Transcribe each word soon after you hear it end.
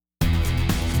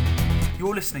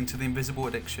You're listening to The Invisible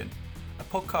Addiction, a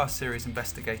podcast series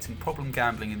investigating problem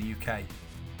gambling in the UK.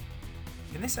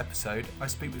 In this episode, I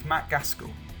speak with Matt Gaskell,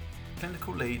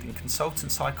 clinical lead and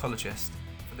consultant psychologist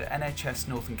for the NHS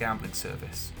Northern Gambling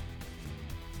Service.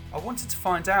 I wanted to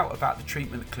find out about the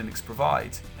treatment the clinics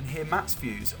provide and hear Matt's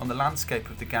views on the landscape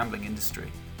of the gambling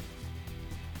industry.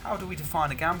 How do we define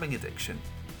a gambling addiction?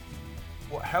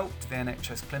 What help do the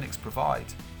NHS clinics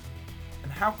provide?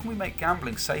 And how can we make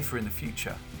gambling safer in the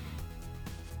future?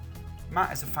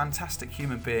 Matt is a fantastic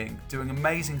human being doing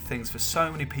amazing things for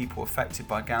so many people affected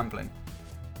by gambling.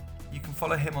 You can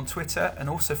follow him on Twitter and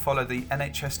also follow the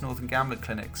NHS Northern Gambling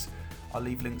Clinics. I'll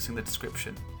leave links in the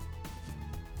description.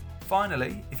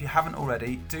 Finally, if you haven't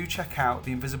already, do check out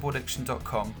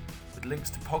theinvisibleaddiction.com with links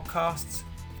to podcasts,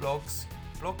 vlogs,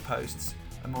 blog posts,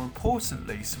 and more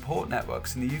importantly, support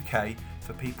networks in the UK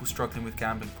for people struggling with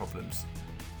gambling problems.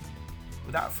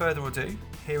 Without further ado,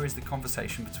 here is the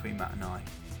conversation between Matt and I.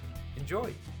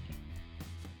 Enjoy!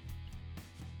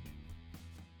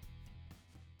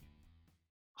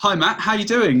 Hi Matt, how are you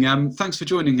doing? Thanks for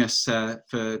joining us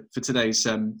for today's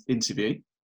interview.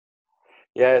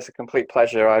 Yeah, it's a complete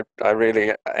pleasure. I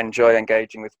really enjoy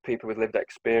engaging with people with lived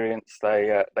experience.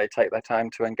 They take their time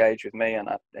to engage with me, and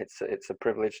it's a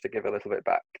privilege to give a little bit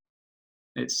back.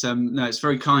 It's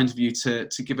very kind of you to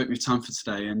give up your time for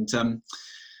today, and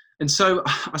so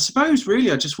I suppose really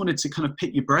I just wanted to kind of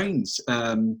pick your brains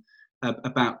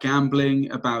about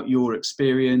gambling, about your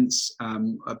experience,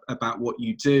 about what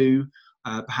you do,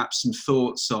 perhaps some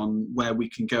thoughts on where we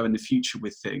can go in the future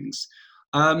with things.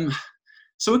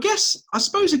 So I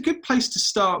suppose a good place to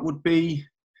start would be,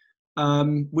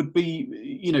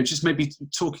 just maybe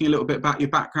talking a little bit about your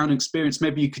background and experience.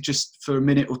 Maybe you could just, for a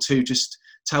minute or two, just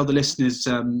tell the listeners,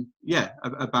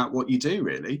 about what you do,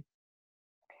 really.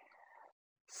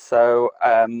 So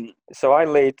I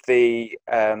lead the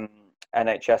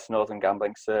NHS Northern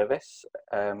Gambling Service.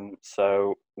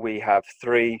 So we have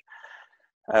three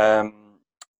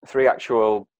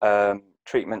actual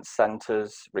treatment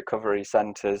centres, recovery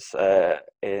centres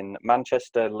in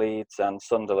Manchester, Leeds and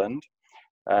Sunderland.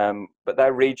 But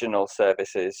they're regional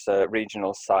services,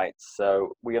 regional sites.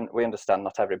 So we understand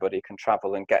not everybody can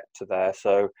travel and get to there.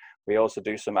 So we also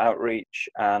do some outreach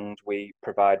and we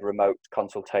provide remote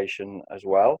consultation as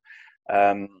well.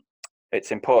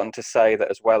 It's important to say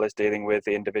that as well as dealing with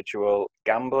the individual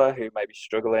gambler who may be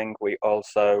struggling, we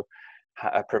also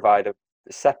provide a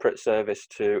separate service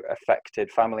to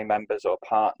affected family members or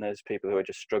partners, people who are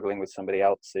just struggling with somebody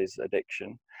else's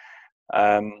addiction.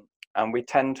 And we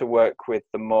tend to work with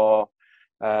the more,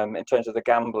 in terms of the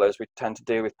gamblers, we tend to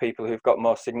deal with people who've got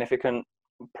more significant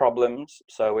problems.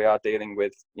 So we are dealing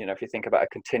with, if you think about a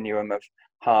continuum of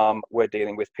harm, we're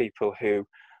dealing with people who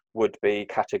would be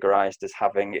categorized as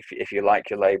having, if you like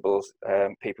your labels,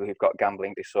 people who've got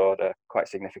gambling disorder, quite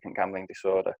significant gambling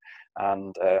disorder.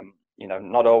 And,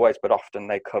 not always, but often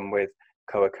they come with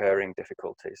co-occurring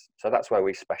difficulties. So that's where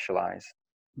we specialize.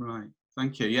 Right.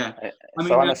 Thank you. Yeah.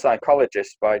 I'm a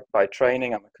psychologist by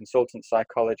training. I'm a consultant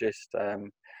psychologist.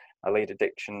 I lead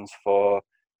addictions for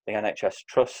the NHS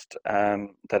Trust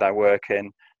that I work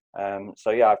in.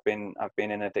 I've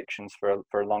been in addictions for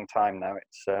a long time now.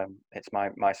 It's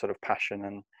my sort of passion,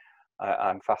 and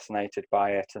I'm fascinated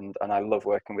by it, and I love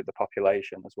working with the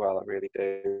population as well. I really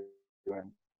do.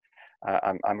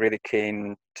 And I'm really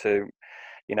keen to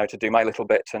do my little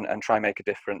bit and try and make a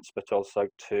difference, but also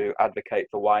to advocate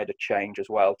for wider change as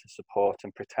well, to support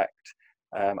and protect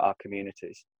our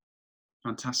communities.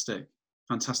 Fantastic.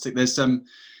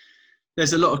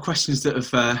 There's a lot of questions that have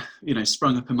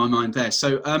sprung up in my mind there.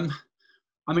 So I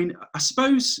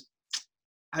suppose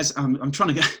as I'm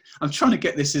trying to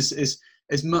get this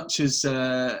as much as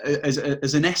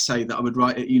an essay that I would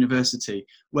write at university,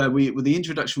 where the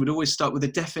introduction would always start with a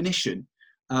definition.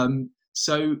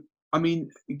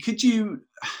 Could you,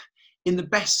 in the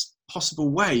best possible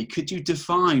way, could you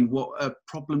define what a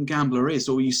problem gambler is?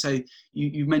 Or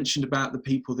you mentioned about the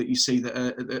people that you see that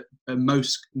are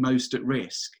most at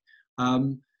risk.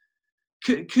 Can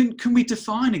we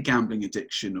define a gambling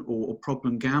addiction or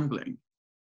problem gambling?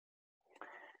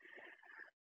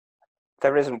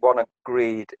 There isn't one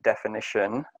agreed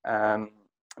definition,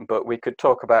 but we could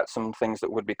talk about some things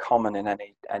that would be common in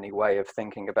any way of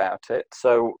thinking about it.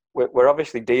 So we're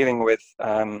obviously dealing with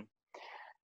the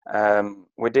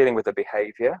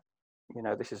behaviour.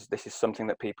 This is something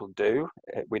that people do.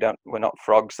 We're not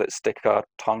frogs that stick our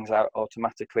tongues out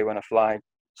automatically when a fly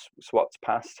swats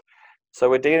past. So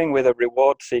we're dealing with a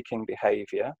reward-seeking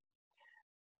behaviour,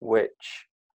 which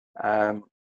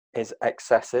is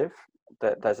excessive.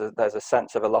 That there's a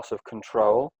sense of a loss of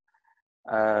control,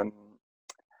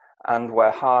 and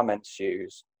where harm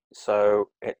ensues. So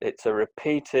it's a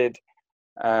repeated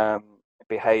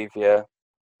behavior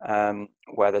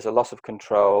where there's a loss of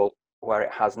control, where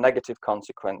it has negative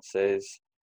consequences.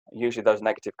 Usually those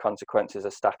negative consequences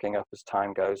are stacking up as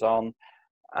time goes on.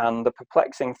 And the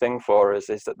perplexing thing for us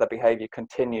is that the behavior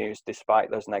continues despite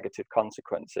those negative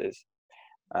consequences.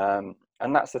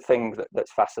 And that's the thing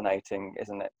that's fascinating,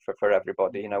 isn't it, for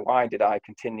everybody? Why did I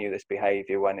continue this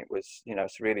behavior when it was,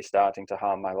 it's really starting to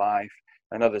harm my life?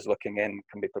 And others looking in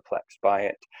can be perplexed by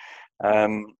it.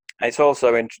 It's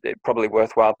also probably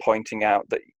worthwhile pointing out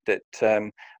that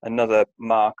another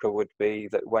marker would be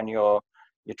that when you're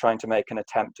trying to make an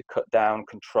attempt to cut down,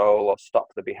 control, or stop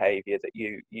the behavior, that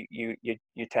you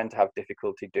tend to have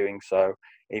difficulty doing so,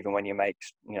 even when you make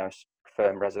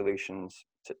firm resolutions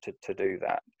to do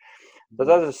that. So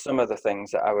those are some of the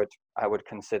things that I would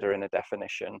consider in a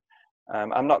definition.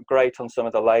 I'm not great on some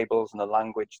of the labels and the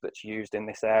language that's used in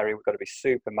this area. We've got to be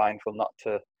super mindful not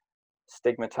to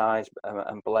stigmatize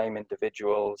and blame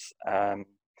individuals.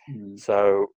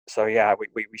 So yeah,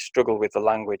 we struggle with the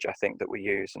language, I think, that we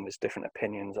use, and there's different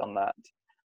opinions on that.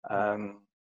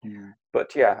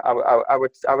 But yeah, I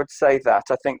would say that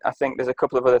I think there's a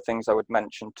couple of other things I would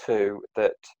mention too,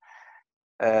 that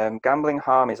gambling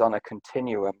harm is on a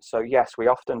continuum. So yes, we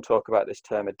often talk about this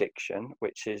term addiction,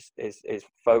 which is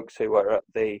folks who are at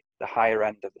the higher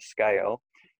end of the scale.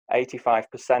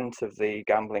 85% of the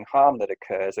gambling harm that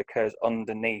occurs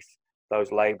underneath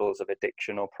those labels of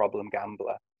addiction or problem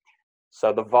gambler.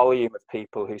 So the volume of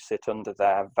people who sit under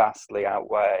there vastly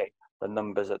outweigh the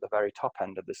numbers at the very top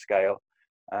end of the scale.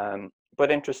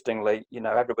 But interestingly,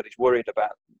 everybody's worried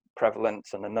about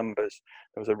prevalence and the numbers.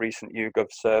 There was a recent YouGov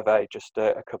survey just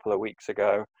a couple of weeks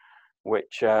ago,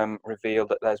 which revealed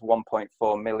that there's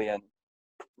 1.4 million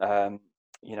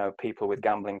people with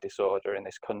gambling disorder in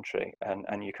this country,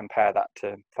 and you compare that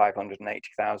to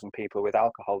 580,000 people with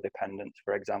alcohol dependence,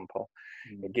 for example.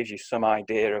 It gives you some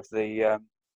idea of the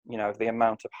the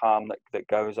amount of harm that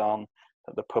goes on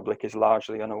that the public is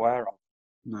largely unaware of.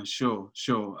 No, sure.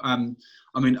 I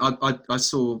mean, I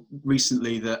saw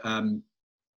recently that.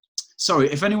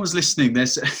 Sorry, if anyone's listening,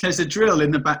 there's a drill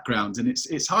in the background, and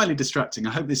it's highly distracting.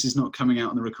 I hope this is not coming out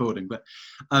on the recording, but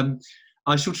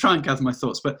I shall try and gather my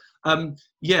thoughts. But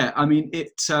yeah, I mean,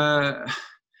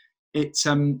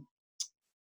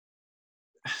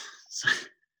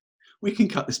 we can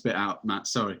cut this bit out, Matt.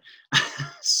 Sorry,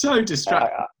 so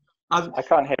distracting. I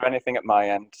can't hear anything at my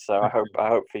end, so I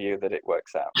hope for you that it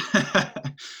works out.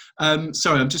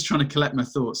 Sorry, I'm just trying to collect my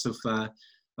thoughts of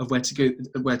where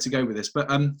to go with this. But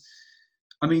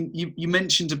I mean, you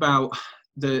mentioned about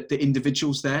the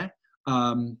individuals there,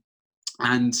 and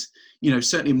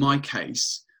certainly in my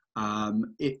case,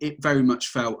 it very much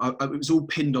felt it was all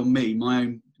pinned on me, my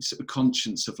own sort of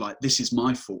conscience of like, this is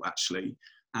my fault actually.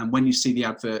 And when you see the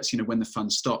adverts, when the fun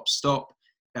stop.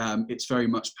 It's very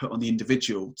much put on the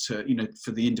individual to,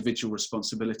 for the individual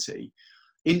responsibility.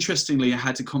 Interestingly, I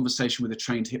had a conversation with a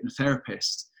trained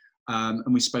hypnotherapist,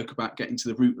 and we spoke about getting to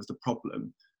the root of the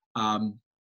problem.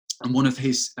 And one of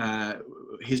his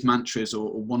mantras,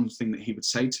 or one thing that he would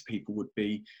say to people, would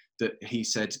be that he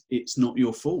said, "It's not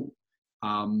your fault."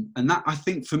 And that, I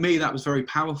think, for me, that was very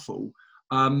powerful.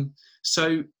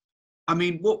 So, I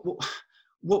mean,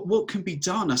 what can be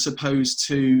done, I suppose,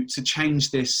 to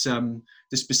change this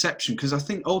this perception? Because I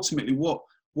think ultimately what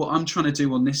I'm trying to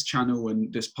do on this channel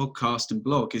and this podcast and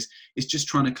blog is just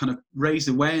trying to kind of raise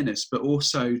awareness, but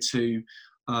also to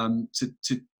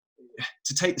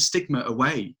take the stigma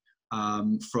away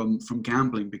from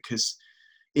gambling, because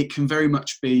it can very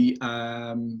much be.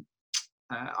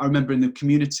 I remember in the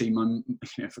community,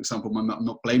 for example, my mum, I'm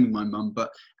not blaming my mum,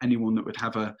 but anyone that would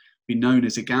be known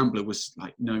as a gambler was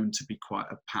like known to be quite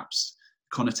perhaps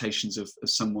connotations of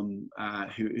someone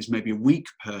who is maybe a weak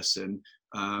person,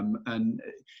 and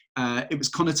it was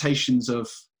connotations of,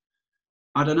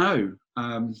 I don't know,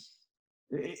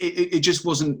 it just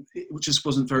wasn't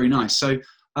very nice. So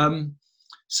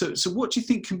so what do you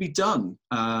think can be done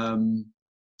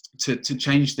to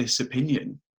change this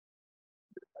opinion?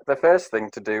 The first thing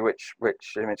to do, which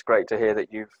it's great to hear that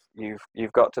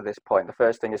you've got to this point. The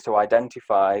first thing is to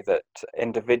identify that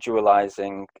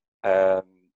individualizing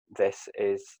this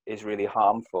is really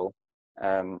harmful.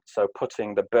 So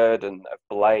putting the burden of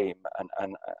blame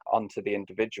and onto the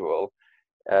individual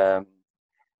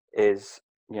is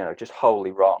just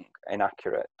wholly wrong,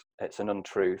 inaccurate. It's an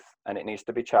untruth, and it needs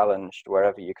to be challenged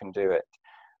wherever you can do it.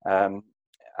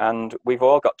 And we've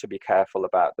all got to be careful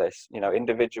about this.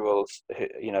 Individuals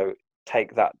who,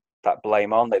 take that that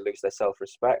blame on, they lose their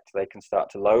self-respect, they can start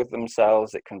to loathe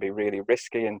themselves. It can be really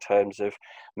risky in terms of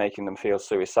making them feel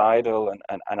suicidal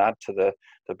and add to the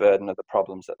burden of the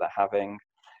problems that they're having.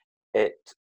 It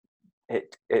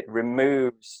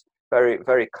removes very,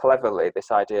 very cleverly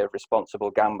this idea of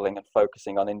responsible gambling and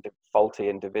focusing on faulty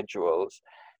individuals.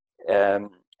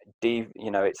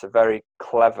 It's a very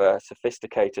clever,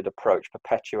 sophisticated approach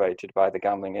perpetuated by the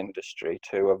gambling industry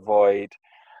to avoid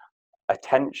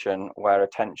attention where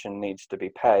attention needs to be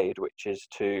paid, which is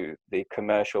to the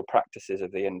commercial practices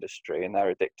of the industry and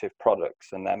their addictive products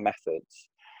and their methods.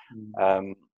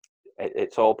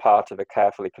 It's all part of a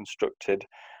carefully constructed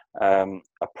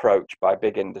approach by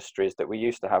big industries that we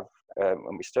used to have,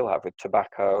 and we still have, with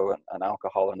tobacco and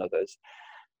alcohol and others.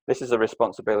 This is a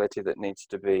responsibility that needs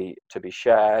to be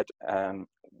shared.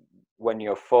 When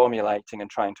you're formulating and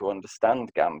trying to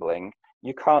understand gambling,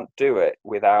 you can't do it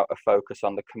without a focus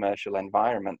on the commercial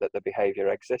environment that the behavior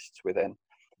exists within.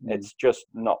 It's just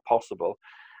not possible.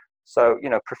 So,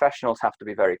 professionals have to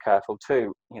be very careful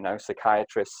too.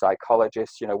 Psychiatrists,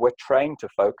 psychologists, we're trained to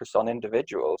focus on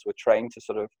individuals. We're trained to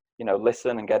sort of,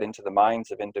 listen and get into the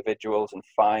minds of individuals and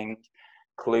find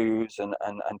clues and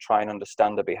try and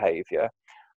understand the behavior.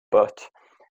 But,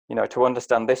 to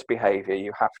understand this behavior,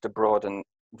 you have to broaden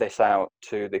this out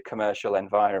to the commercial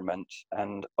environment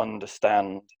and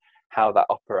understand how that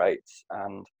operates,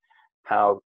 and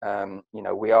how,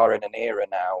 we are in an era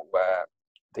now where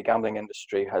the gambling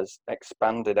industry has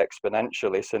expanded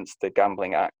exponentially since the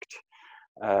Gambling Act.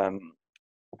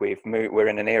 We're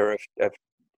in an era of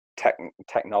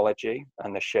technology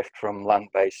and the shift from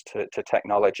land-based to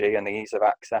technology and the ease of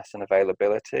access and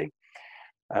availability.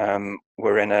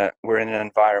 We're in an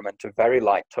environment of very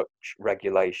light touch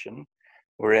regulation.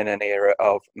 We're in an era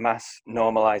of mass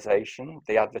normalization.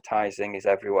 The advertising is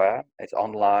everywhere. It's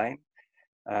online.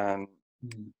 The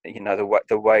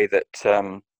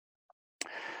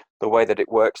way that it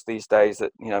works these days,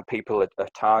 that people are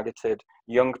targeted,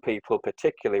 young people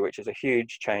particularly, which is a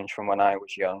huge change from when I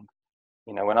was young.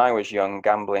 When I was young,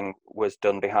 gambling was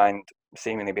done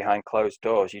seemingly behind closed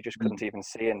doors. You just couldn't even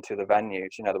see into the venues.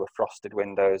 There were frosted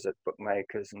windows at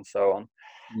bookmakers and so on.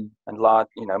 And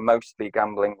mostly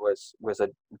gambling was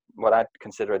what I'd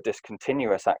consider a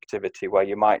discontinuous activity, where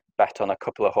you might bet on a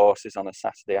couple of horses on a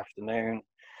Saturday afternoon,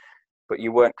 but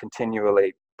you weren't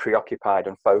continually preoccupied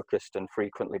and focused and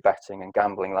frequently betting and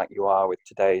gambling like you are with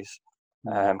today's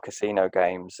casino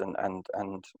games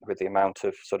and with the amount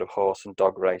of sort of horse and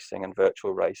dog racing and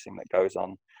virtual racing that goes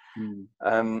on.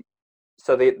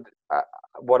 So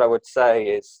what I would say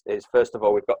is first of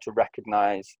all, we've got to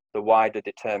recognize the wider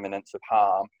determinants of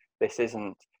harm. This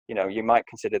isn't, you might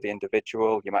consider the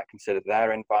individual, you might consider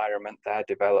their environment, their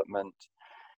development,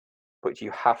 but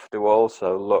you have to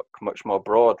also look much more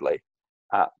broadly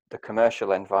at the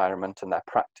commercial environment and their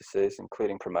practices,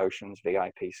 including promotions,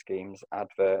 VIP schemes,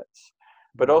 adverts,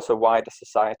 but also wider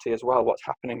society as well. What's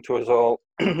happening to us all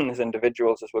as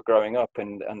individuals as we're growing up,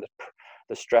 and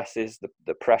the stresses,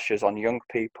 the pressures on young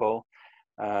people,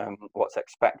 what's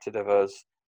expected of us,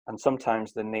 and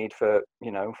sometimes the need for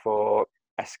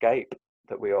escape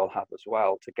that we all have as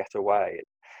well, to get away.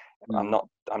 I'm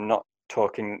not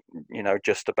talking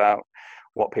just about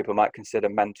what people might consider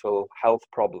mental health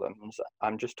problems.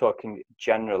 I'm just talking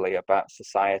generally about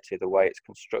society, the way it's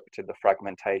constructed, the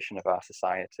fragmentation of our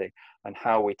society, and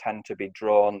how we tend to be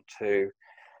drawn to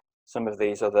some of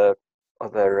these other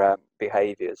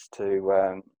behaviors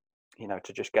to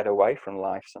just get away from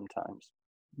life sometimes.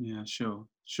 Yeah, sure.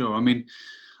 I mean,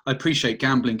 I appreciate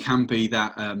gambling can be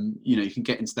that you can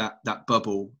get into that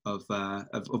bubble of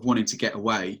wanting to get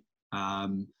away.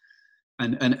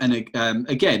 And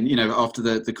again, after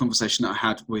the conversation that I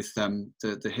had with the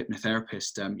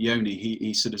hypnotherapist Yoni,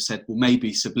 he sort of said, well,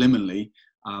 maybe subliminally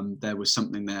there was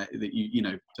something there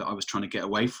that that I was trying to get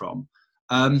away from.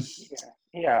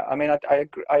 Yeah. I mean,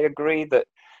 I agree that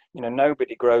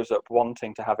nobody grows up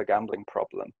wanting to have a gambling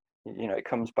problem. It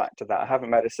comes back to that. I haven't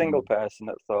met a single person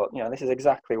that thought, this is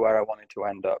exactly where I wanted to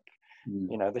end up.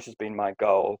 This has been my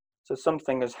goal. So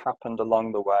something has happened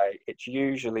along the way. It's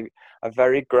usually a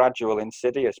very gradual,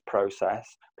 insidious process.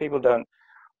 People don't,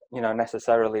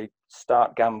 necessarily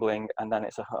start gambling and then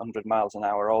it's 100 miles an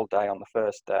hour all day on the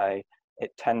first day.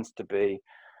 It tends to be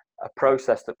a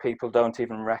process that people don't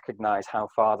even recognize how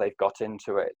far they've got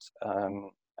into it,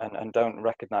 and don't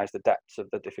recognize the depths of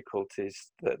the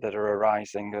difficulties that are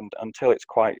arising, and until it's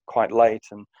quite late.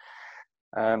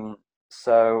 And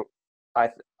so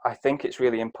I think it's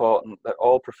really important that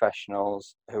all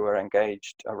professionals who are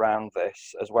engaged around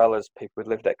this, as well as people with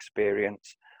lived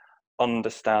experience,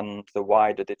 understand the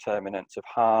wider determinants of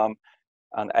harm,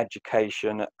 and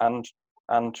education, and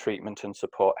and treatment and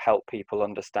support help people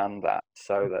understand that,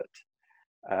 so that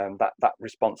that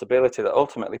responsibility that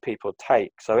ultimately people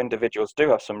take. So individuals do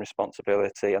have some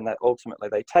responsibility, and that ultimately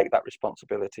they take that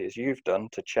responsibility, as you've done,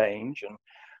 to change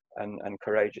and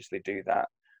courageously do that.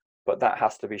 But that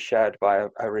has to be shared by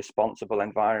a responsible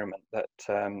environment that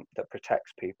that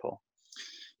protects people.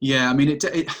 Yeah, I mean,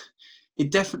 it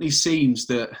definitely seems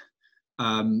that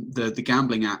the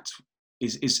Gambling Act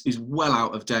is well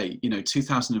out of date.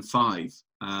 2005.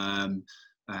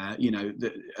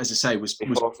 As I say, was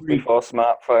before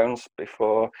smartphones,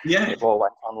 before yeah, it all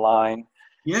went online.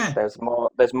 yeah, There's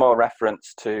more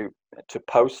reference to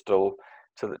postal,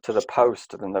 to the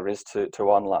post, than there is to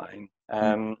online.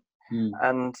 mm,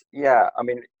 And yeah, I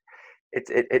mean,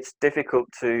 it's difficult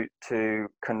to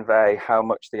convey how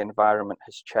much the environment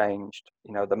has changed.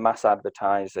 The mass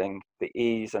advertising, the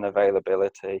ease and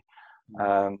availability,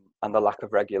 and the lack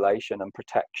of regulation and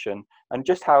protection, and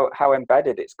just how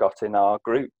embedded it's got in our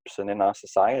groups and in our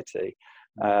society.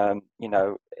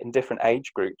 In different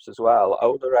age groups as well,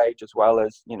 older age as well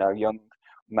as young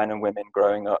men and women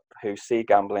growing up who see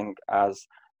gambling as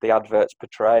the adverts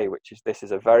portray, which is this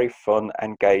is a very fun,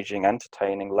 engaging,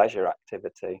 entertaining leisure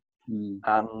activity.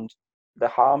 And the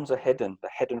harms are hidden.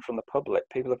 They're hidden from the public.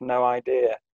 People have no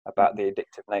idea about the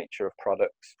addictive nature of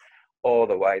products, or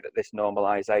the way that this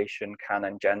normalization can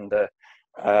engender,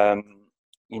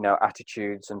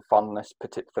 attitudes and fondness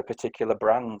for particular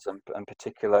brands and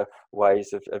particular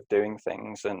ways of doing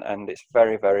things. And it's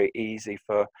very, very easy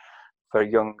for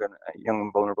young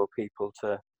and vulnerable people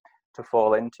to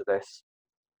fall into this.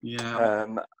 yeah,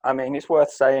 I mean, it's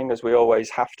worth saying, as we always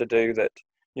have to do, that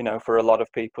for a lot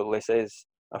of people this is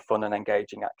a fun and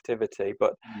engaging activity,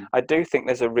 but I do think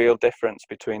there's a real difference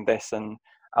between this and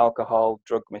alcohol,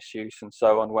 drug misuse and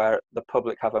so on, where the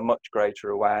public have a much greater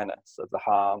awareness of the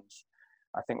harms.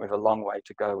 I think we have a long way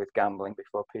to go with gambling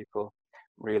before people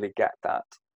really get that.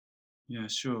 Yeah,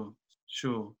 sure.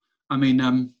 I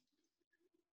mean,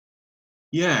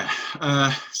 yeah,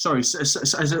 sorry,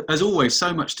 as always,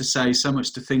 so much to say, so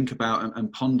much to think about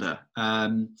and ponder.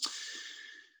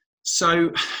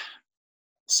 So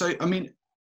I mean,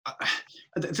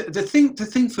 the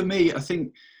thing for me, I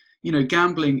think,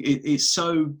 gambling is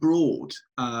so broad.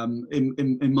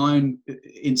 In my own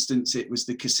instance, it was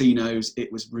the casinos,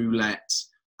 it was roulette,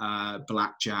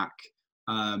 blackjack.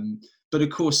 But of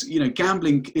course,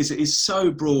 gambling is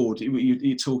so broad.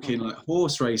 You're talking like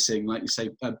horse racing, like you say,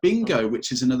 bingo,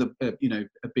 which is another, a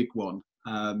big one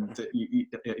that you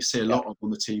see a lot of on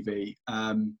the TV.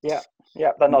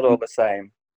 They're not all the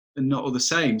same. And not all the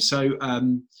same. So,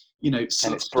 and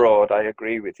it's broad. I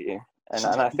agree with you, and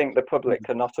I think the public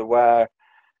are not aware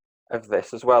of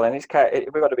this as well. And we've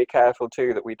got to be careful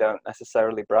too that we don't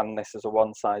necessarily brand this as a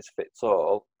one size fits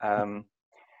all.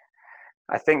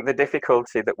 I think the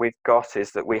difficulty that we've got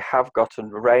is that we have got a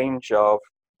range of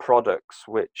products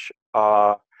which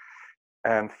are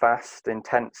fast,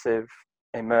 intensive,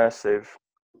 immersive,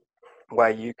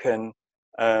 where you can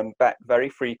bet very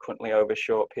frequently over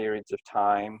short periods of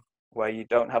time, where you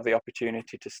don't have the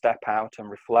opportunity to step out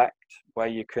and reflect, where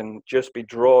you can just be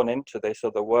drawn into this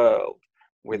other world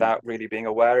without really being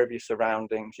aware of your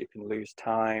surroundings. You can lose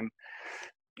time.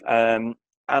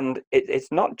 And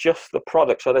it's not just the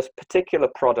product. So there's particular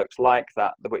products like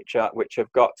that which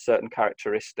have got certain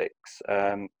characteristics.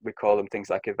 We call them things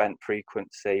like event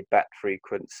frequency, bet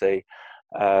frequency,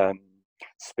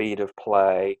 speed of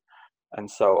play, and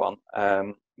so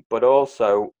on. But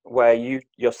also where you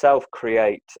yourself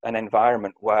create an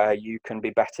environment where you can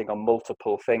be betting on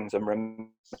multiple things and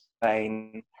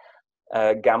remain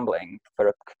gambling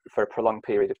for a prolonged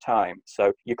period of time.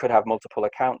 So you could have multiple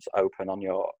accounts open on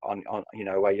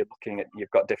where you're looking at, you've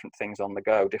got different things on the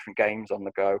go, different games on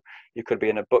the go. You could be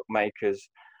in a bookmaker's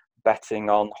betting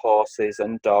on horses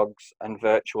and dogs and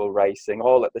virtual racing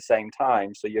all at the same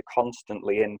time. So you're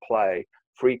constantly in play,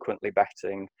 frequently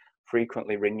betting,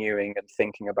 frequently renewing and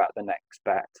thinking about the next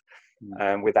bet,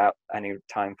 without any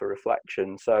time for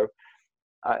reflection. So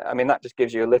I mean, that just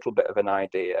gives you a little bit of an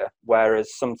idea.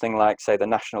 Whereas something like, say, the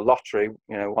National Lottery,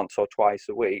 once or twice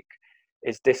a week,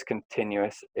 is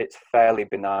discontinuous. It's fairly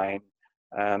benign.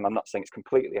 I'm not saying it's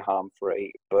completely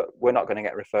harm-free, but we're not going to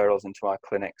get referrals into our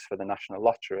clinics for the National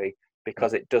Lottery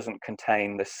because it doesn't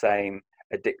contain the same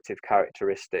addictive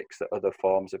characteristics that other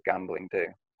forms of gambling do.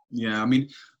 Yeah, I mean,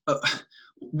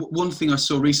 one thing I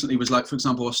saw recently was, like, for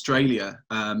example, Australia.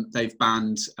 They've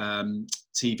banned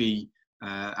TV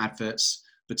adverts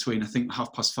between, I think,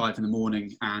 5:30 in the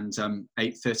morning and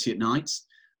 8:30 at night.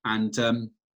 And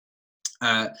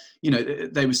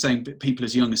they were saying that people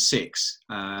as young as 6,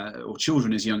 or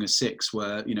children as young as 6,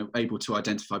 were able to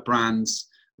identify brands,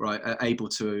 right, are able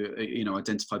to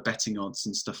identify betting odds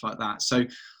and stuff like that. So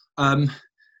I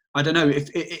don't know if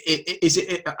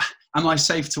am I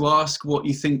safe to ask what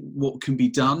you think what can be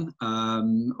done?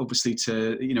 Obviously,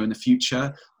 to in the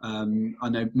future. I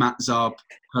know Matt Zarb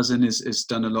cousin has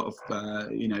done a lot of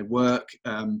work,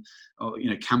 or,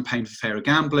 campaign for fairer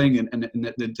gambling, and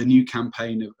the new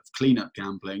campaign of clean up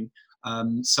gambling.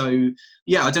 So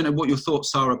yeah, I don't know what your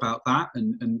thoughts are about that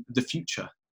and the future.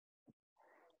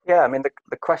 Yeah, I mean,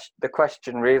 the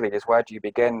question really is, where do you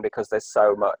begin? Because there's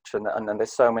so much, and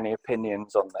there's so many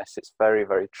opinions on this. It's very,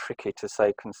 very tricky to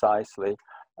say concisely.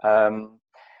 I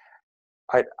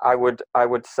would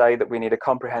say that we need a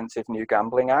comprehensive new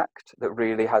gambling act that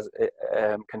really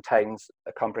contains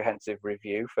a comprehensive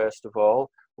review. First of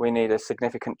all, we need a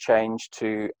significant change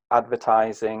to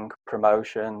advertising,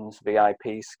 promotions,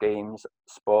 VIP schemes,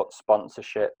 sports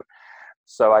sponsorship.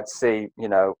 So I'd see,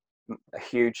 a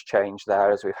huge change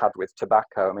there, as we've had with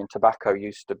tobacco. I mean, tobacco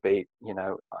used to be,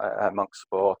 amongst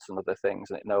sports and other things,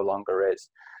 and it no longer is.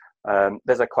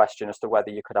 There's a question as to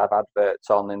whether you could have adverts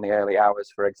on in the early hours,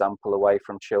 for example, away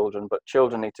from children, but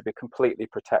children need to be completely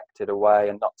protected away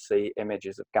and not see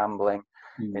images of gambling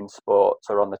in sports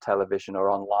or on the television or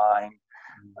online.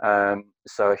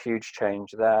 So a huge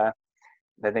change there.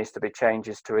 There needs to be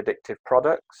changes to addictive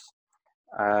products.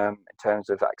 In terms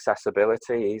of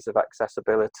accessibility, ease of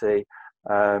accessibility,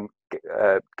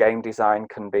 game design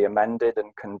can be amended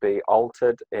and can be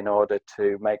altered in order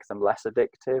to make them less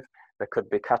addictive. There could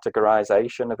be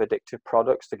categorization of addictive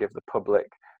products to give the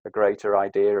public a greater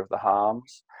idea of the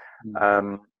harms.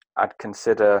 I'd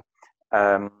consider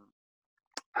having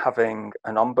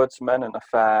an ombudsman and a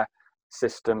fair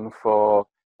system for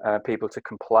people to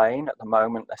complain. At the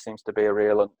moment, there seems to be a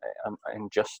real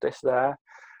injustice there.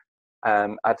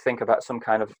 I'd think about some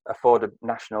kind of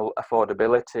national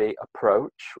affordability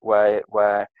approach where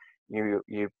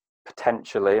you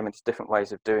potentially, I mean, there's different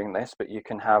ways of doing this, but you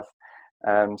can have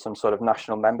some sort of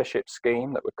national membership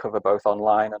scheme that would cover both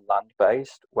online and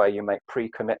land-based, where you make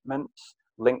pre-commitments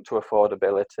linked to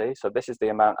affordability. So this is the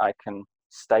amount I can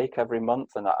stake every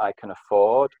month and that I can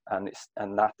afford, and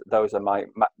those are my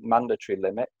mandatory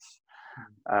limits.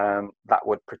 That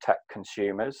would protect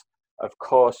consumers. Of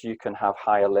course, you can have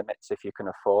higher limits if you can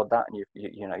afford that, and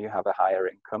you have a higher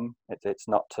income. It's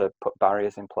not to put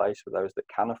barriers in place for those that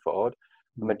can afford.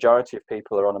 The majority of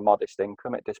people are on a modest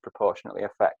income. It disproportionately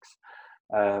affects,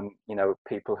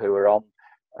 people who are on,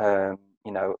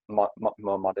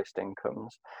 more modest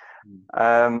incomes.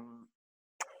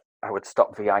 I would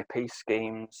stop VIP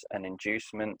schemes and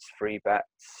inducements, free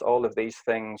bets, all of these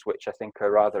things, which I think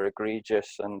are rather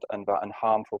egregious and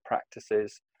harmful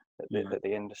practices that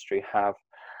the industry have.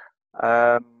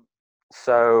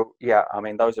 So yeah, I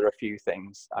mean, those are a few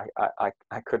things. I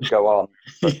could go on,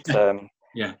 but I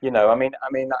mean,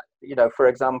 for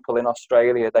example, in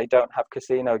Australia, they don't have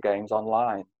casino games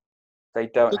online. They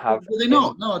don't have. Do they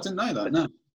not? No, I didn't know that. No,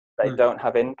 they don't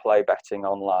have in-play betting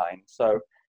online. So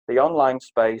the online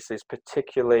space is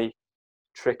particularly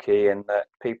tricky in that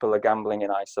people are gambling in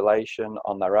isolation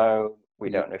on their own. We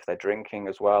don't know if they're drinking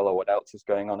as well or what else is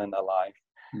going on in their life.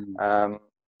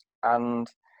 And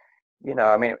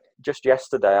I mean, just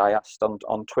yesterday I asked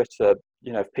on Twitter,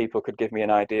 if people could give me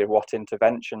an idea of what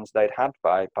interventions they'd had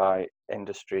by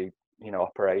industry,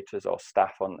 operators or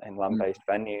staff in land-based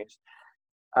venues,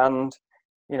 and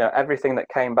everything that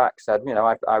came back said,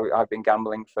 I've been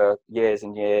gambling for years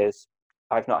and years.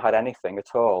 I've not had anything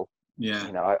at all.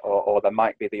 Or there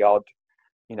might be the odd,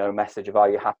 message of, are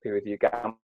you happy with your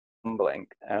gambling?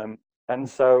 And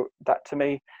so that to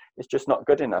me is just not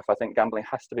good enough. I think gambling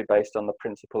has to be based on the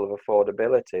principle of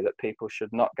affordability, that people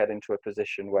should not get into a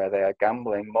position where they are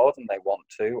gambling more than they want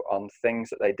to on things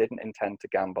that they didn't intend to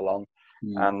gamble on,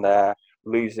 and they're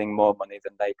losing more money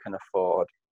than they can afford.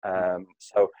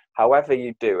 So however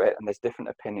you do it, and there's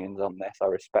different opinions on this, I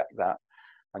respect that.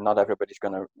 And not everybody's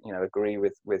going to, agree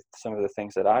with some of the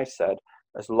things that I said.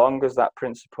 As long as that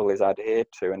principle is adhered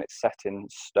to and it's set in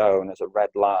stone as a red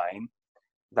line,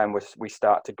 then we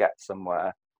start to get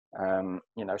somewhere.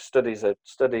 Studies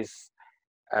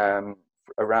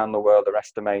around the world are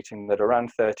estimating that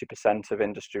around 30% of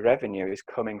industry revenue is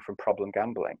coming from problem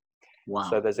gambling. Wow.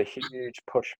 So there's a huge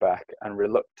pushback and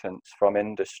reluctance from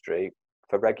industry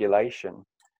for regulation.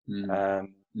 Pushback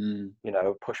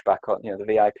on, the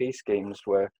VIP schemes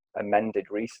were amended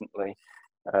recently,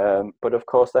 but of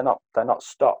course they're not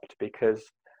stopped because,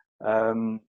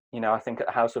 I think at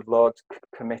the House of Lords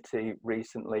committee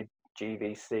recently,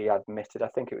 GVC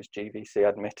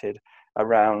admitted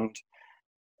around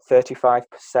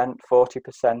 35%,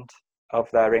 40%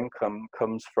 of their income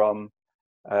comes from,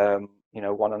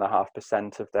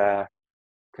 1.5% of their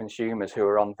consumers who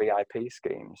are on VIP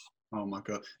schemes. Oh my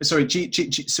God! Sorry,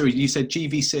 sorry, you said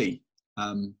GVC.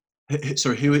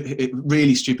 Sorry,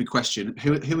 really stupid question.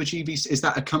 Who are GVC? Is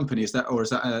that a company? Is that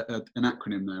an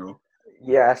acronym there? Or?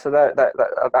 Yeah, so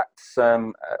that's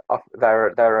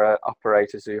there are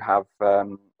operators who have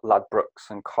Ladbrokes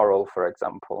and Coral, for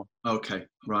example. Okay,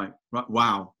 right.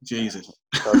 Wow, Jesus.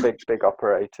 So big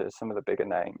operators, some of the bigger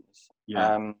names.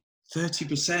 Yeah.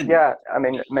 30%. Yeah, I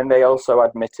mean, they also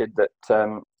admitted that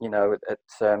the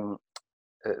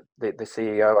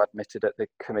CEO admitted at the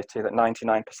committee that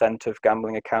 99% of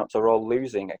gambling accounts are all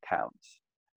losing accounts.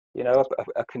 You know,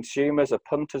 are consumers, are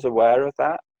punters aware of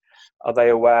that? Are they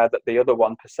aware that the other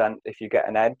 1%, if you get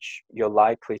an edge, you're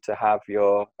likely to have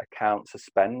your account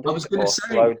suspended or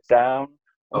slowed down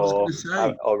or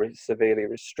severely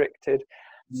restricted?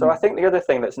 So I think the other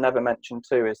thing that's never mentioned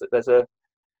too is that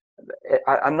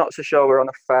I'm not so sure we're on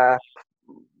a fair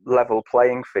level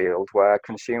playing field where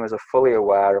consumers are fully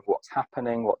aware of what's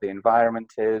happening, what the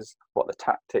environment is, what the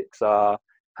tactics are,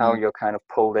 how you're kind of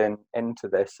pulled into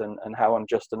this, and how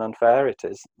unjust and unfair it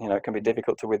is. You know, it can be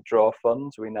difficult to withdraw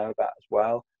funds. We know that as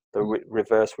well. The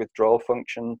reverse withdrawal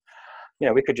function. You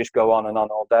know, we could just go on and on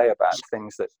all day about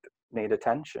things that need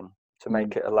attention to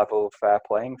make it a level, fair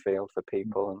playing field for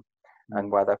people,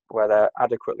 and where they're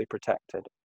adequately protected.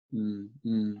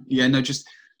 Yeah, no, just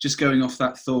going off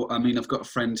that thought. I mean, I've got a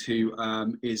friend who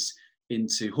is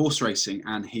into horse racing,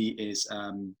 and he's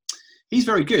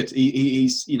very good.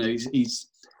 He's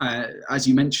as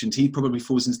you mentioned, he probably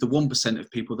falls into the 1%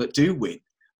 of people that do win.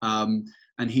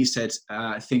 And he said,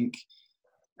 I think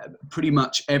pretty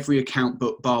much every account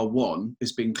but bar one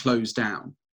is being closed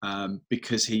down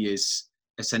because he is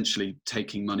essentially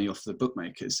taking money off the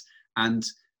bookmakers. And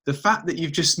the fact that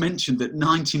you've just mentioned that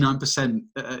 99%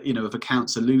 of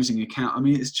accounts are losing account, I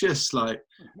mean, it's just like,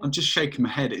 I'm just shaking my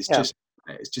head. It's just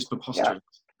preposterous. Yeah.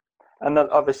 And then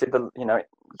obviously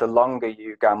the longer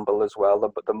you gamble as well,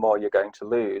 the more you're going to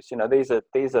lose. You know, these are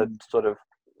sort of,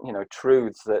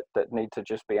 truths that need to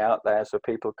just be out there so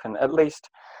people can at least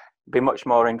be much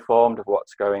more informed of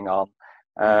what's going on.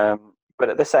 But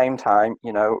at the same time,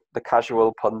 the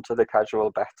casual punter, the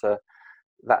casual bettor,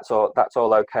 that's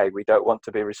all okay. We don't want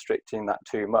to be restricting that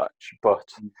too much. But,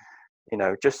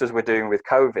 just as we're doing with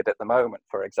COVID at the moment,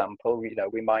 for example,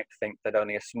 we might think that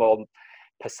only a small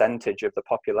percentage of the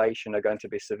population are going to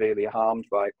be severely harmed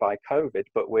by COVID,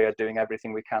 but we're doing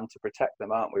everything we can to protect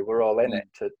them, aren't we? We're all in it.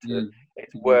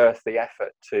 It's worth the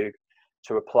effort to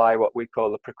apply what we call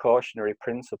the precautionary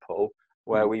principle,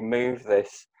 where we move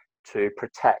this to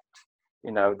protect,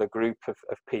 the group of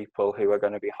people who are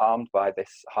going to be harmed by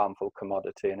this harmful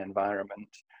commodity and environment,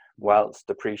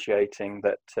 whilst appreciating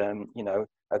that,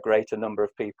 a greater number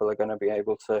of people are going to be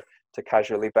able to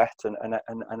casually bet and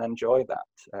enjoy that.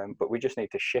 But we just need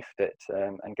to shift it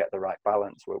and get the right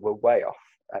balance. We're way off,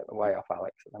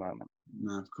 Alex, at the moment.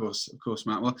 No, of course,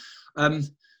 Matt. Well,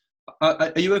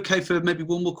 are you okay for maybe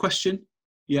one more question?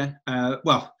 Yeah.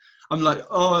 Well, I'm like,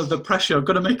 the pressure. I've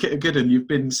got to make it a good one. You've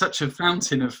been such a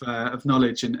fountain of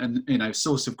knowledge and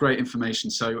source of great information.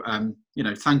 So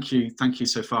thank you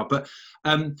so far. But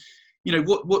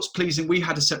what's pleasing, we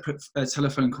had a separate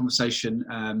telephone conversation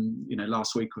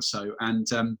last week or so, and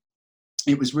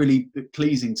it was really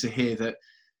pleasing to hear that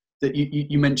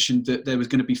you mentioned that there was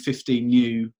going to be 15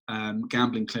 new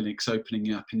gambling clinics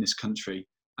opening up in this country,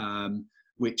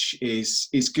 which is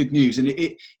good news. And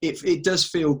it does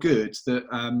feel good that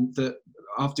that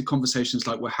after conversations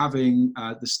like we're having,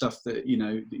 the stuff that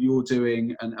that you're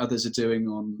doing and others are doing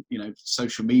on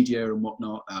social media and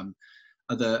whatnot,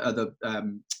 other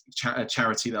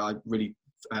charity that I really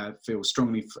feel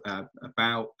strongly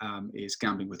about is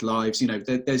Gambling with Lives.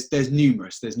 There's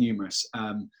numerous.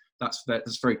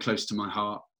 That's very close to my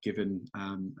heart, given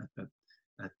a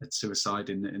suicide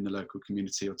in the local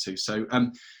community or two. So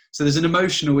there's an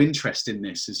emotional interest in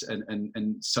this,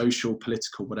 and social,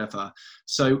 political, whatever.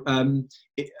 So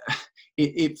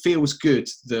it feels good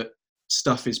that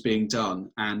stuff is being done.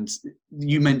 And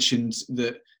you mentioned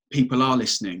that people are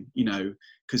listening,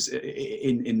 because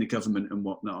in the government and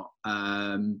whatnot.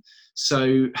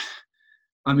 So,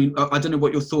 I mean, I don't know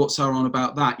what your thoughts are on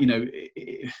about that.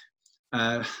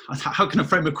 How can I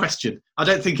frame a question? I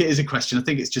don't think it is a question. I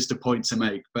think it's just a point to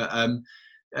make. But I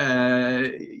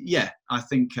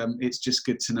think it's just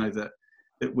good to know that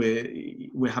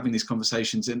we're having these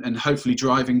conversations and hopefully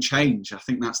driving change. I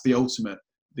think that's the ultimate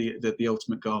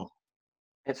goal.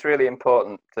 It's really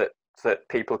important that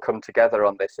people come together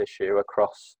on this issue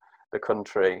across the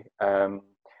country.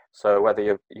 So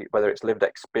whether it's lived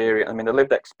experience, I mean, the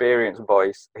lived experience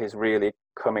voice is really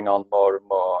coming on more and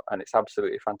more, and it's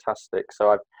absolutely fantastic.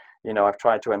 So I've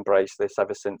tried to embrace this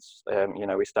ever since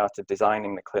we started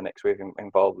designing the clinics. We've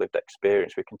involved lived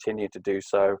experience. We continue to do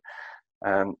so.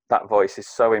 That voice is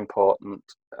so important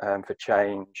for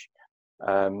change,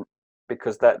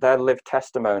 because they're lived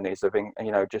testimonies of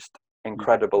just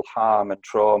incredible harm and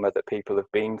trauma that people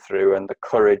have been through, and the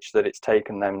courage that it's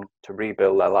taken them to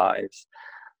rebuild their lives.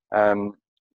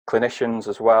 Clinicians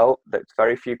as well, that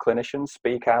very few clinicians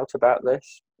speak out about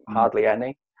this, hardly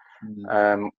any.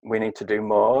 We need to do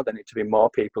more. There need to be more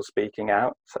people speaking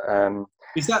out. Matt,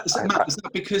 is that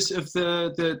because of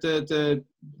the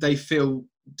they feel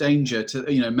danger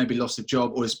to maybe loss of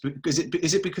job, or is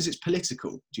it because it's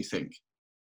political, do you think?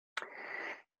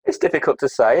 It's difficult to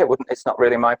say. It's not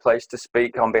really my place to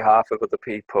speak on behalf of other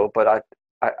people, but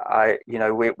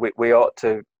we ought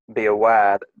to be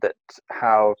aware that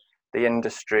how the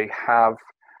industry have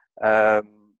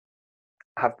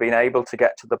been able to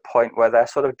get to the point where they're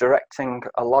sort of directing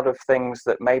a lot of things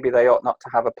that maybe they ought not to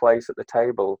have a place at the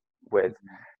table with.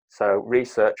 So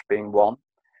research being one.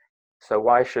 So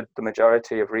why should the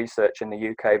majority of research in the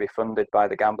UK be funded by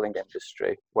the gambling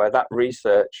industry, where that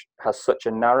research has such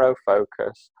a narrow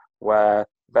focus, where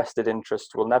vested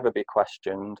interests will never be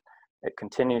questioned? It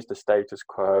continues the status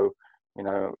quo.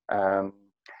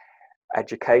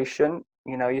 Education,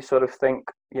 you sort of think,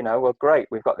 well, great,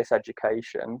 we've got this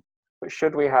education, but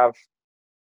should we have,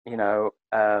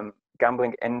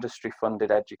 gambling industry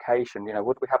funded education?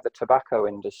 Would we have the tobacco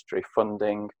industry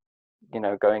funding,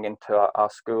 going into our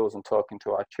schools and talking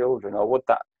to our children? Or would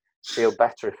that feel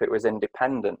better if it was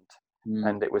independent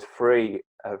and it was free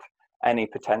of any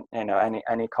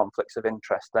any conflicts of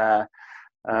interest there?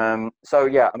 So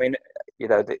yeah, I mean,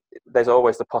 there's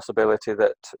always the possibility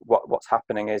that what's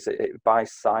happening is it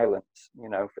buys silence.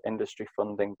 Industry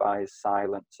funding buys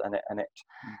silence, and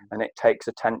it takes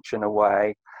attention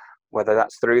away, whether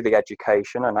that's through the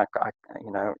education. And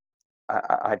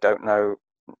I don't know.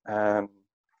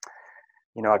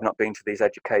 I've not been to these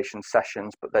education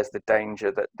sessions, but there's the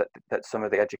danger that some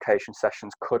of the education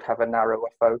sessions could have a narrower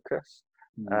focus,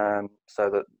 so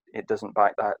that it doesn't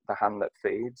bite the hand that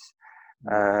feeds.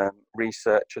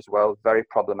 Research as well, very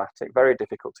problematic, very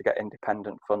difficult to get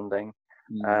independent funding,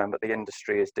 but the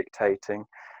industry is dictating.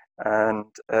 And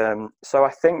so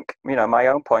I think, my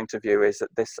own point of view is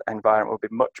that this environment would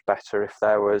be much better if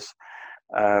there was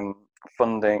a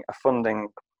funding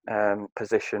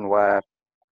position where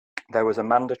there was a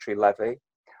mandatory levy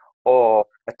or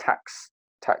a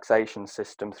taxation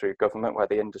system through government where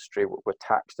the industry were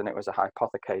taxed, and it was a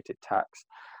hypothecated tax.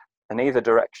 And either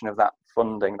direction of that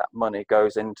funding, that money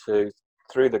goes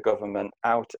through the government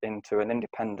out into an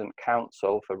independent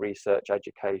council for research,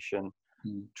 education,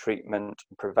 treatment,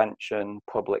 prevention,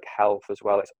 public health as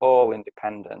well. It's all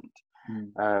independent.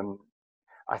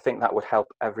 I think that would help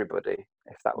everybody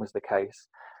if that was the case.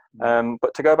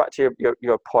 But to go back to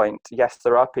your point, yes,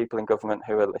 there are people in government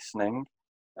who are listening,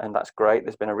 and that's great.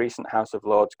 There's been a recent House of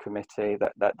Lords committee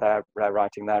that they're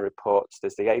writing their reports.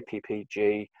 There's the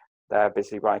APPG. They're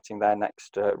busy writing their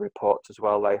next report as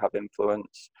well. They have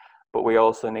influence. But we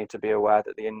also need to be aware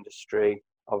that the industry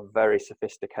are very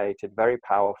sophisticated, very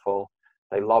powerful.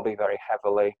 They lobby very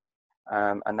heavily,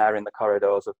 and they're in the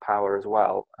corridors of power as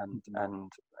well,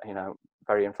 and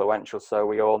very influential. So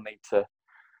we all need to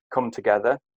come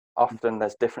together. Often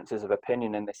there's differences of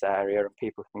opinion in this area, and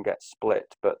people can get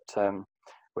split, but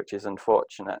which is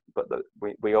unfortunate, but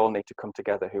we all need to come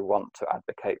together who want to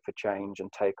advocate for change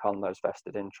and take on those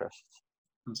vested interests.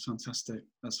 That's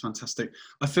fantastic.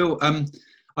 I feel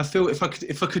if I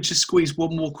could just squeeze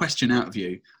one more question out of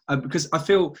you, because I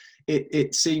feel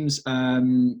it seems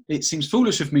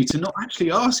foolish of me to not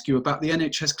actually ask you about the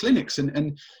NHS clinics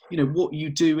and what you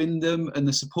do in them and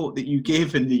the support that you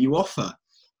give and that you offer.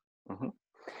 Mm-hmm.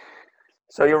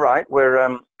 So you're right.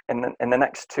 We're in the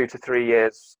next 2 to 3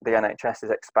 years, the NHS is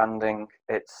expanding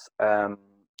its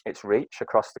reach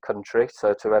across the country,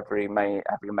 so to every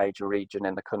major region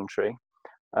in the country.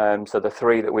 So the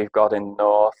 3 that we've got in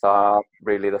North are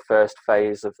really the first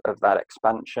phase of that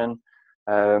expansion.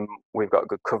 We've got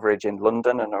good coverage in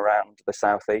London and around the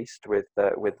southeast with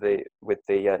the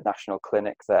national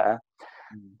clinic there.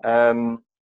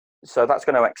 So that's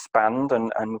going to expand,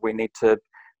 and we need to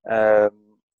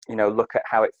look at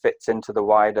how it fits into the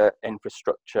wider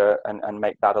infrastructure and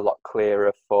make that a lot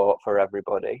clearer for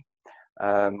everybody.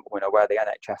 Where the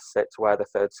NHS sits, where the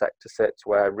third sector sits,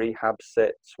 where rehab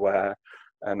sits, where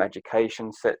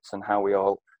education sits, and how we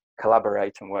all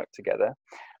collaborate and work together.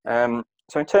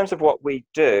 So in terms of what we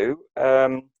do,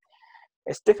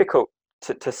 it's difficult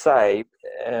to say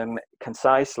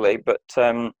concisely, but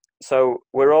so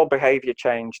we're all behaviour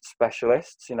change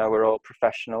specialists. We're all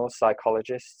professionals,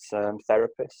 psychologists,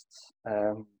 therapists,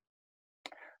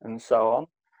 and so on.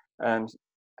 And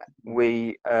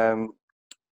we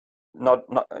not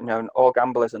all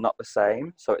gamblers are not the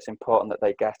same, so it's important that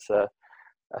they get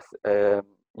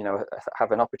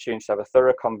have an opportunity to have a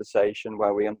thorough conversation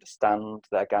where we understand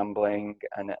their gambling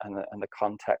and the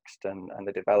context and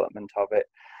the development of it.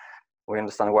 We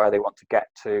understand where they want to get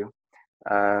to,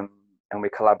 and we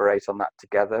collaborate on that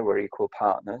together. We're equal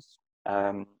partners.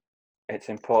 It's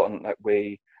important that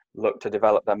we look to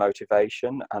develop their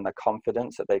motivation and their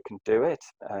confidence that they can do it.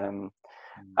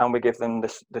 And we give them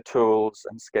the tools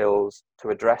and skills to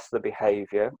address the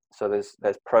behaviour. So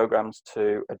there's programs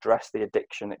to address the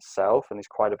addiction itself, and there's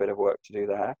quite a bit of work to do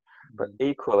there. But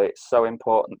equally, it's so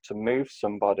important to move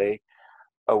somebody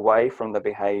away from the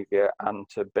behaviour and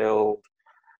to build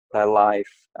their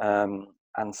life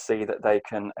and see that they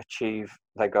can achieve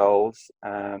their goals.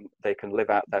 They can live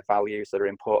out their values that are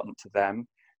important to them.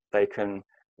 They can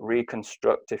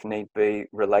reconstruct, if need be,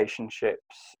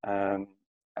 relationships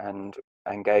and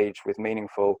engage with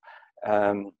meaningful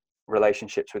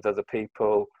relationships with other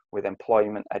people, with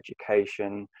employment,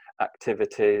 education,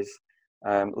 activities,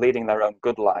 leading their own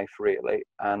good life, really,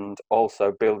 and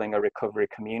also building a recovery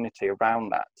community around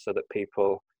that so that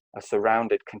people are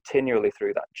surrounded continually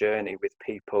through that journey with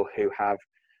people who have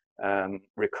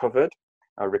recovered,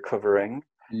 are recovering,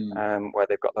 where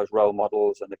they've got those role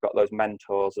models and they've got those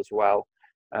mentors as well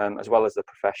as the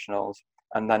professionals.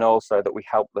 And then also that we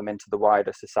help them into the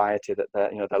wider society, that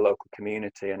their local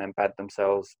community, and embed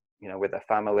themselves, with their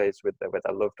families, with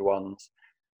their loved ones,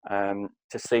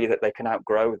 to see that they can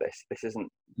outgrow this. This isn't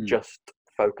just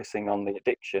focusing on the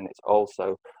addiction; it's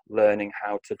also learning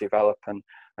how to develop and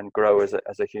grow as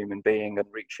a human being and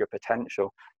reach your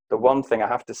potential. The one thing I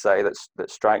have to say that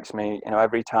strikes me,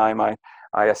 every time I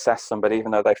assess somebody,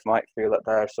 even though they might feel that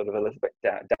they're sort of a little bit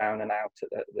down and out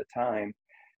at the time,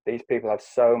 these people have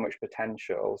so much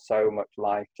potential, so much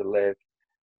life to live,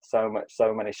 so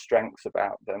many strengths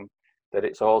about them, that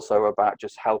it's also about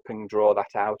just helping draw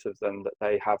that out of them, that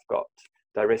they have got,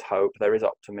 there is hope, there is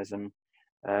optimism,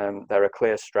 there are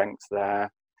clear strengths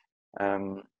there.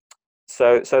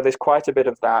 So there's quite a bit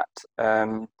of that.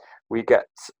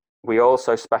 We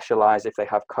also specialise if they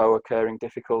have co-occurring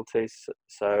difficulties.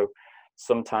 So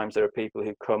sometimes there are people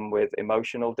who come with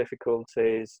emotional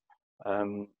difficulties,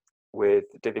 with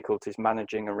difficulties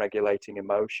managing and regulating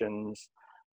emotions.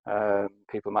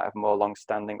 People might have more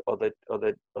long-standing other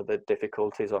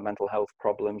difficulties or mental health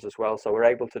problems as well. So we're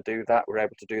able to do that. We're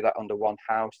able to do that under one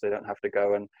house. They don't have to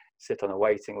go and sit on a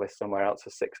waiting list somewhere else for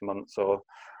 6 months or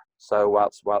so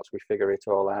whilst we figure it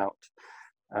all out.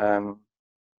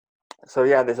 So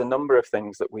yeah, there's a number of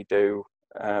things that we do.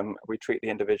 We treat the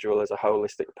individual as a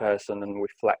holistic person, and we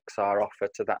flex our offer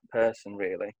to that person,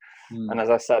 really. And as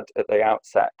I said at the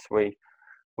outset, we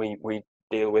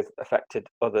deal with affected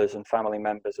others and family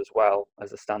members as well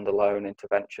as a standalone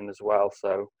intervention as well.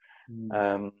 So,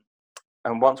 and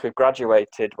once we've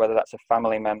graduated, whether that's a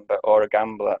family member or a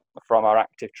gambler, from our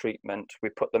active treatment, we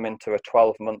put them into a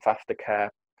 12-month aftercare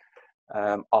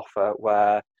offer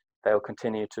where they'll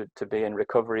continue to be in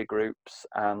recovery groups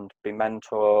and be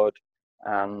mentored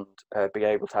and be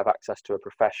able to have access to a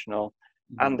professional.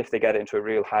 And if they get into a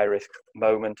real high-risk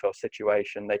moment or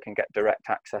situation, they can get direct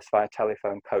access via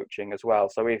telephone coaching as well.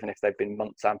 So even if they've been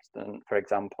months abstinent, for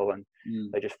example, and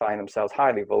they just find themselves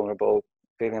highly vulnerable,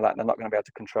 feeling like they're not going to be able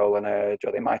to control an urge,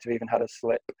 or they might have even had a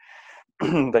slip,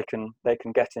 they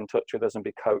can get in touch with us and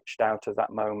be coached out of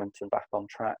that moment and back on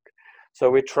track.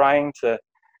 So we're trying to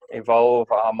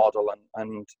evolve our model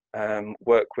and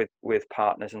work with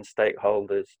partners and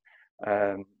stakeholders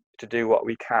to do what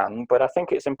we can. But I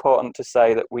think it's important to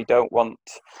say that we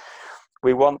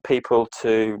want people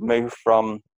to move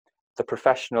from the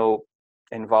professional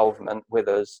involvement with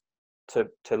us to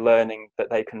learning that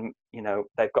they can,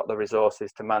 they've got the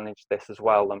resources to manage this as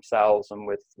well themselves, and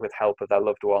with help of their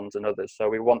loved ones and others. So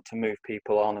we want to move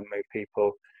people on and move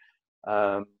people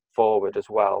forward as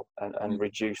well, and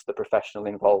reduce the professional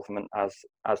involvement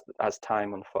as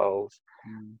time unfolds.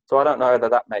 So I don't know whether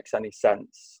that makes any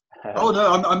sense. Oh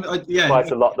no, yeah.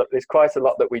 There's quite a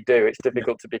lot that we do. It's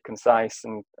difficult to be concise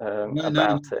and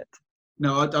about it.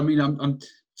 No, I mean, I'm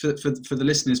for the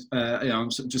listeners.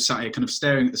 I'm sort of just sat here, kind of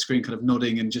staring at the screen, kind of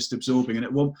nodding and just absorbing. And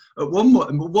at one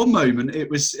moment, I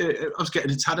was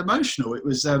getting a tad emotional. It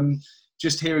was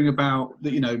just hearing about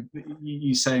that.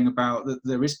 You saying about that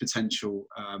there is potential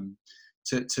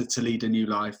to lead a new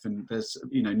life, and there's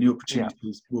new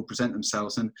opportunities will present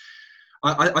themselves. And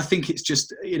I think it's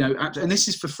just, and this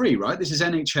is for free, right? This is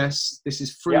NHS. This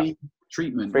is free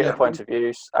treatment. Free at point of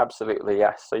use, absolutely,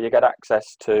 yes. So you get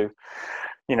access to,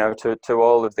 to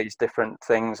all of these different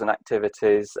things and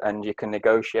activities, and you can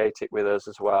negotiate it with us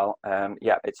as well.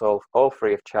 It's all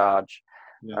free of charge.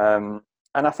 Yeah.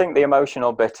 And I think the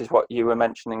emotional bit is what you were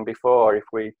mentioning before. If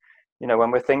we,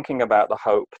 when we're thinking about the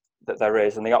hope that there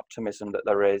is and the optimism that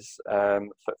there is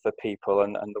for people,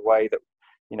 and the way that,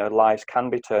 lives can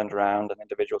be turned around and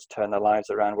individuals turn their lives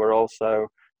around, we're also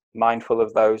mindful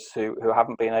of those who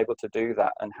haven't been able to do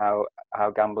that, and how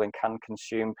gambling can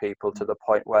consume people to the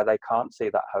point where they can't see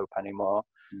that hope anymore.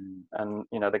 And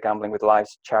the Gambling with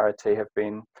Lives charity have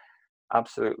been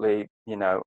absolutely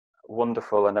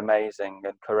wonderful and amazing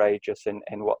and courageous in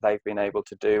what they've been able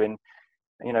to do, and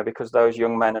because those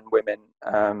young men and women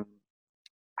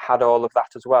had all of that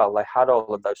as well. They had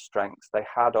all of those strengths, they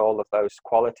had all of those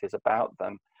qualities about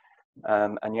them.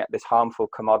 And yet this harmful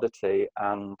commodity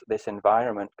and this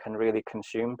environment can really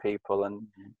consume people,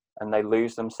 and they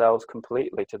lose themselves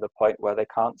completely to the point where they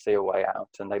can't see a way out,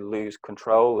 and they lose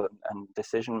control and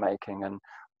decision making and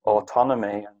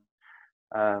autonomy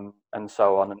and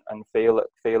so on, and feel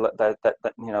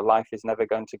that life is never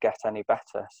going to get any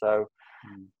better. So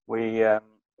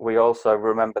we also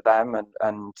remember them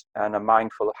and are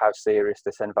mindful of how serious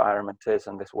this environment is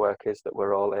and this work is that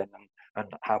we're all in,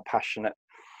 and how passionate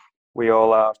we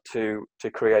all are to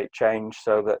create change,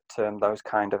 so that those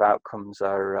kind of outcomes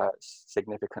are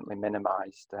significantly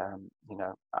minimized.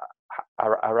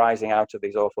 Arising out of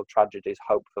these awful tragedies,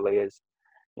 hopefully, is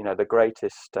the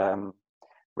greatest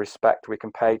respect we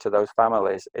can pay to those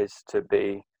families is to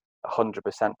be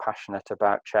 100% passionate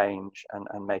about change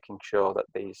and making sure that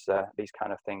these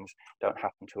kind of things don't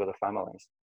happen to other families.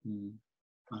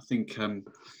 I think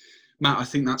Matt, I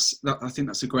think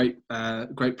that's a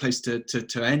great place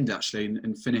to end, actually,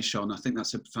 and finish on. I think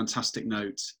that's a fantastic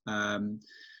note.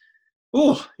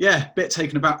 Bit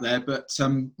taken aback there, but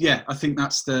I think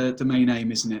that's the main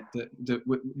aim, isn't it?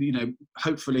 That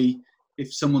hopefully,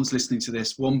 if someone's listening to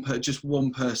this, just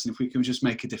one person, if we can just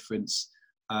make a difference,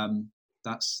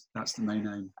 that's the main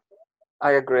aim.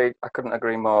 I agree. I couldn't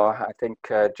agree more. I think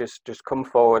just come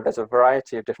forward. There's a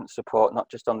variety of different support, not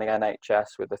just on the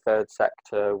NHS, with the third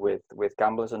sector, with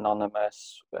Gamblers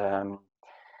Anonymous.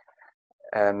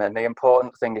 And the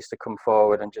important thing is to come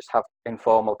forward and just have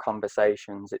informal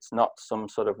conversations. It's not some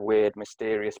sort of weird,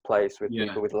 mysterious place with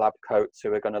people with lab coats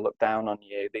who are going to look down on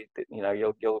you.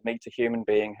 You'll meet a human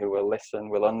being who will listen,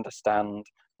 will understand,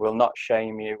 will not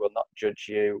shame you, will not judge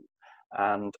you,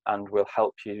 and will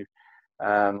help you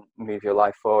move your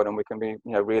life forward. And we can be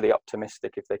really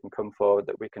optimistic if they can come forward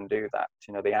that we can do that.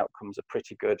 The outcomes are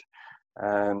pretty good.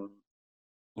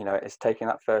 It's taking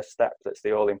that first step that's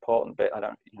the all important bit.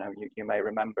 You may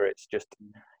remember, it's just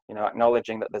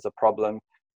acknowledging that there's a problem,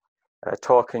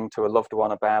 talking to a loved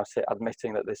one about it,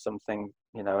 admitting that there's something,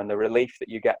 and the relief that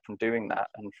you get from doing that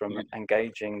and from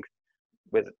engaging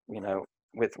with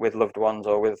loved ones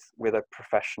or with a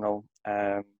professional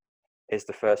is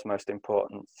the first most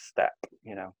important step.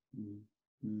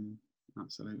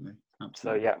 Absolutely.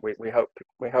 So we hope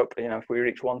if we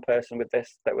reach one person with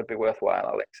this, that would be worthwhile,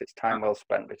 Alex. It's time well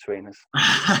spent between us.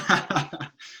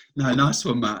 No, nice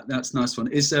one, Matt. That's a nice one.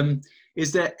 Is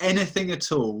there anything at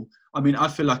all? I mean, I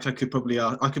feel like I could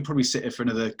probably sit here for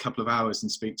another couple of hours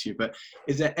and speak to you. But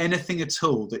is there anything at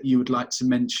all that you would like to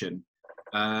mention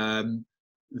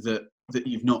that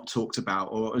you've not talked about,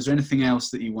 or is there anything else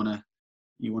that you want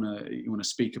to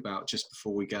speak about just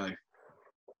before we go?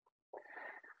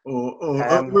 Or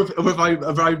have I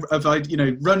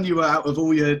run you out of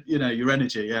all your your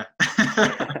energy? Yeah.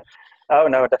 Oh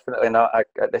no, definitely not.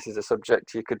 This is a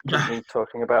subject you could keep me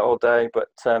talking about all day, but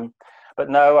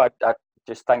no, I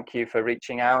just thank you for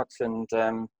reaching out, and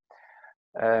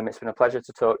it's been a pleasure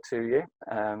to talk to you.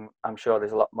 I'm sure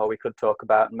there's a lot more we could talk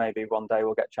about, and maybe one day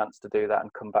we'll get a chance to do that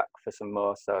and come back for some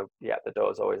more. So the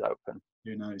door's always open.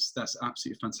 Who knows? That's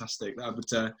absolutely fantastic. I would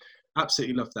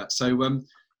absolutely love that. So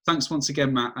thanks once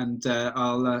again, Matt, and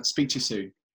I'll speak to you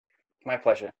soon. My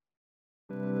pleasure.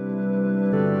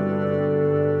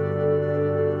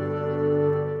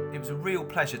 It was a real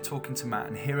pleasure talking to Matt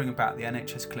and hearing about the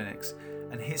NHS clinics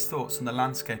and his thoughts on the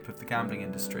landscape of the gambling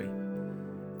industry.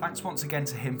 Thanks once again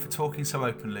to him for talking so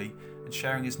openly and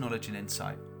sharing his knowledge and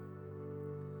insight.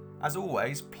 As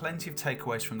always, plenty of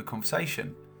takeaways from the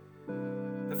conversation.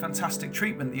 The fantastic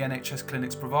treatment the NHS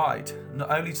clinics provide, not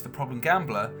only to the problem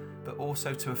gambler, but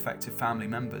also to affected family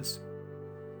members.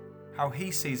 How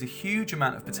he sees a huge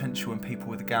amount of potential in people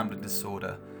with a gambling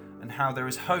disorder, and how there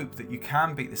is hope that you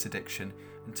can beat this addiction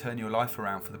and turn your life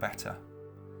around for the better.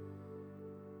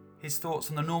 His thoughts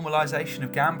on the normalisation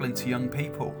of gambling to young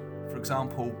people, for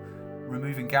example,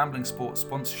 removing gambling sports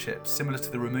sponsorships similar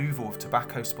to the removal of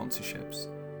tobacco sponsorships.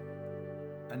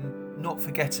 And not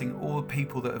forgetting all the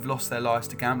people that have lost their lives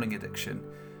to gambling addiction,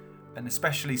 and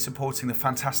especially supporting the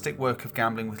fantastic work of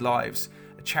Gambling with Lives,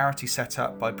 a charity set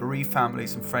up by bereaved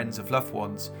families and friends of loved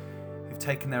ones who've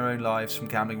taken their own lives from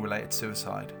gambling-related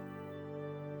suicide.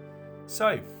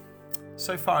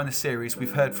 So far in the series,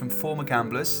 we've heard from former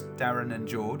gamblers, Darren and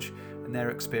George, and their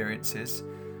experiences.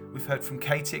 We've heard from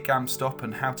Katie at GamStop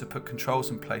and how to put controls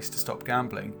in place to stop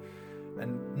gambling.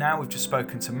 And now we've just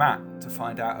spoken to Matt to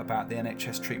find out about the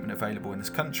NHS treatment available in this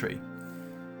country.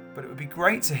 But it would be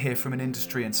great to hear from an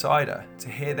industry insider, to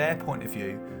hear their point of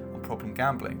view on problem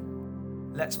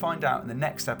gambling. Let's find out in the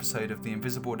next episode of the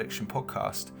Invisible Addiction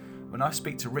podcast when I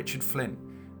speak to Richard Flint,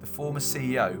 the former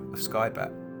CEO of Sky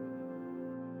Bet.